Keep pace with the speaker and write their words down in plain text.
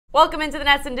Welcome into the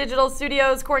NESN Digital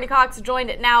Studios. Courtney Cox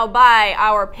joined now by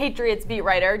our Patriots beat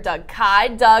writer, Doug Kai.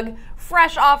 Doug,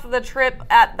 fresh off of the trip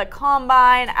at the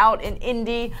Combine out in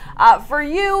Indy. For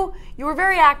you were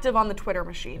very active on the Twitter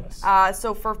machine. Yes.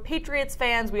 So for Patriots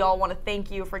fans, we all want to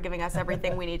thank you for giving us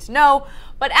everything we need to know.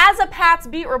 But as a Pats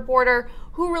beat reporter,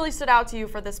 who really stood out to you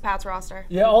for this Pats roster?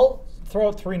 Yeah, I'll throw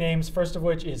out three names, first of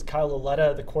which is Kyle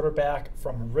Lauletta, the quarterback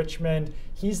from Richmond.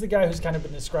 He's the guy who's kind of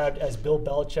been described as Bill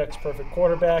Belichick's perfect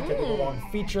quarterback. I did a long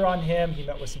feature on him. He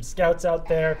met with some scouts out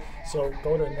there, so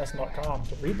go to NESN.com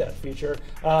to read that feature.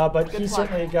 But he's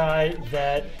certainly a guy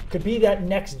that could be that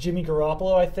next Jimmy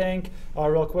Garoppolo, I think.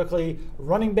 Real quickly,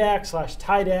 running back /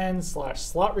 tight end /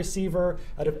 slot receiver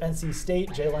out of NC State,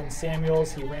 Jalen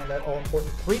Samuels. He ran that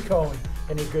all-important three-cone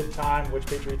in a good time, which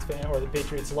Patriots fan or the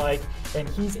Patriots like. And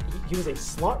he was a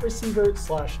slot receiver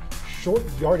 / short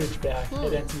yardage back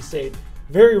at NC State.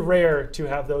 Very rare to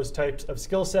have those types of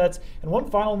skill sets. And one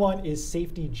final one is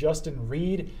safety Justin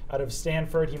Reed out of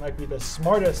Stanford. He might be the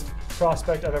smartest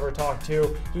prospect I've ever talked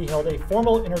to. He held a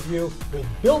formal interview with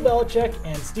Bill Belichick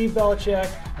and Steve Belichick.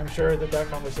 I'm sure that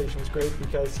conversation was great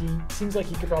because he seems like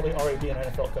he could probably already be an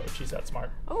NFL coach. He's that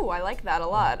smart. Oh, I like that a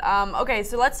lot. Okay,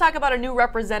 so let's talk about a new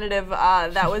representative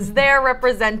that was there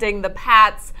representing the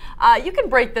Pats. You can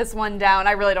break this one down.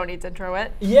 I really don't need to intro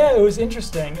it. Yeah, it was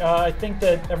interesting. I think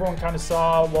that everyone kind of saw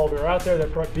while we were out there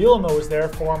that Brett Bielema was there,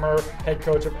 former head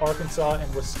coach of Arkansas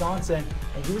and Wisconsin,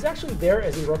 and he was actually there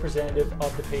as a representative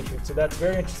of the Patriots. So that's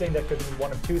very interesting. That could mean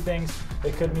one of two things.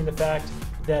 It could mean the fact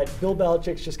that Bill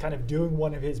Belichick's just kind of doing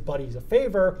one of his buddies a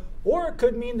favor, or it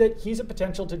could mean that he's a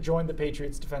potential to join the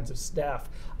Patriots defensive staff.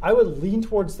 I would lean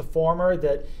towards the former,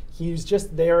 that he's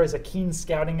just there as a keen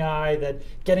scouting eye, that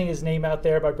getting his name out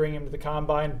there by bringing him to the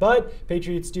Combine. But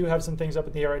Patriots do have some things up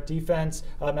in the air at defense.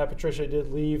 Matt Patricia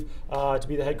did leave to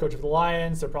be the head coach of the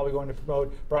Lions. They're probably going to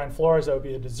promote Brian Flores. That would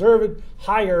be a deserved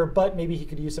hire, but maybe he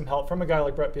could use some help from a guy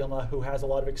like Brett Bielema, who has a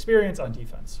lot of experience on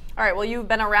defense. All right, well, you've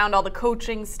been around all the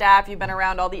coaching staff. You've been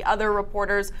around all the other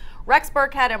reporters. Rex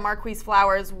Burkhead and Marquise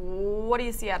Flowers, what do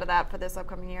you see out of that for this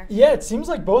upcoming year? Yeah, it seems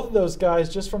like both of those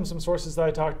guys, just from some sources that I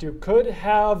talked to, could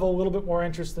have a little bit more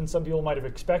interest than some people might have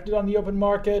expected on the open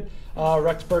market.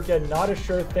 Rex Burkhead, not a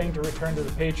sure thing to return to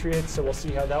the Patriots, so we'll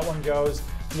see how that one goes.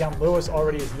 Deion Lewis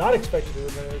already is not expected to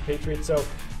return to the Patriots, so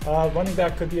running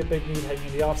back could be a big need heading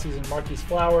into the offseason. Marquise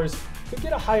Flowers could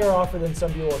get a higher offer than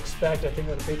some people expect. I think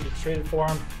when the Patriots traded for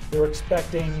him, they were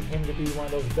expecting him to be one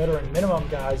of those veteran minimum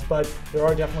guys, but there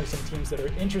are definitely some teams that are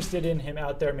interested in him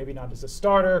out there, maybe not as a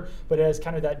starter, but as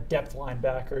kind of that depth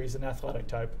linebacker. He's an athletic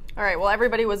type. All right, well,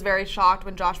 everybody was very shocked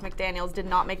when Josh McDaniels did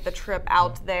not make the trip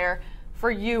out there. For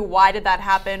you, why did that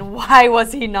happen? Why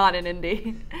was he not in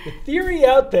Indy? The theory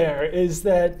out there is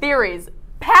that... Theories.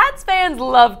 Pats fans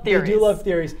love theories. They do love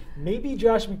theories. Maybe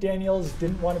Josh McDaniels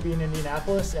didn't want to be in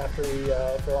Indianapolis after he,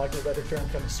 for lack of a better term,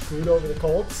 kind of screwed over the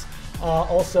Colts.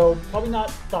 Also, probably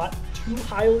not thought too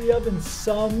highly of in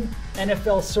some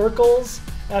NFL circles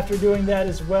after doing that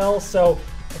as well. So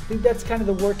I think that's kind of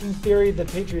the working theory. The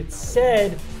Patriots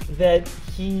said that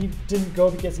he didn't go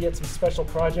because he had some special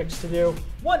projects to do.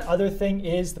 One other thing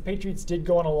is the Patriots did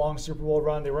go on a long Super Bowl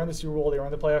run. They were in the Super Bowl. They were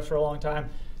in the playoffs for a long time.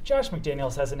 Josh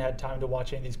McDaniels hasn't had time to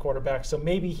watch any of these quarterbacks, so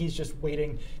maybe he's just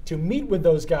waiting to meet with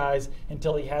those guys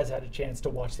until he has had a chance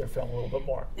to watch their film a little bit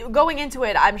more. Going into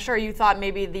it, I'm sure you thought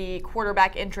maybe the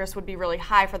quarterback interest would be really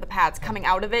high for the Pats. Coming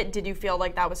out of it, did you feel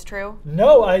like that was true?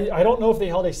 No, I don't know if they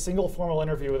held a single formal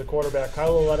interview with a quarterback.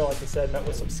 Kyle Lauletta, like I said, met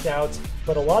with some scouts,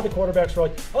 but a lot of the quarterbacks were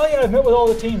like, oh yeah, I've met with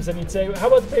all the teams. And you'd say, how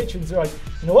about the Patriots? They're like,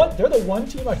 you know what? They're the one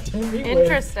team I didn't meet with.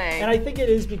 Interesting. And I think it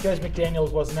is because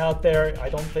McDaniels wasn't out there. I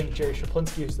don't think Jerry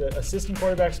Shaplinski, who's the assistant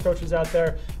quarterbacks coach, was out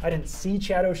there. I didn't see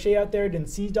Chad O'Shea out there, didn't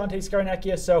see Dante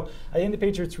Scarnecchia, so I think the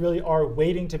Patriots really are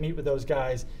waiting to meet with those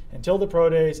guys until the pro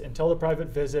days, until the private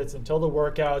visits, until the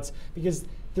workouts, because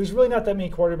there's really not that many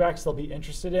quarterbacks they'll be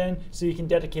interested in, so you can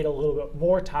dedicate a little bit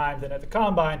more time than at the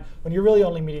Combine when you're really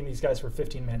only meeting these guys for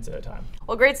 15 minutes at a time.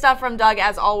 Well, great stuff from Doug,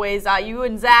 as always. You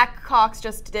and Zach Cox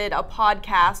just did a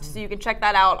podcast, so you can check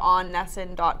that out on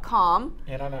NESN.com.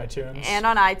 And on iTunes. And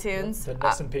on iTunes. The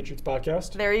NESN Patriots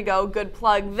podcast. There you go. Good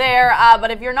plug there.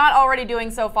 But if you're not already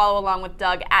doing so, follow along with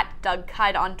Doug at Doug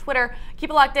Kide on Twitter.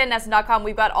 Keep it locked in, NESN.com.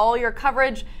 We've got all your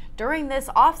coverage during this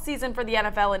off season for the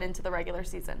NFL and into the regular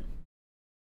season.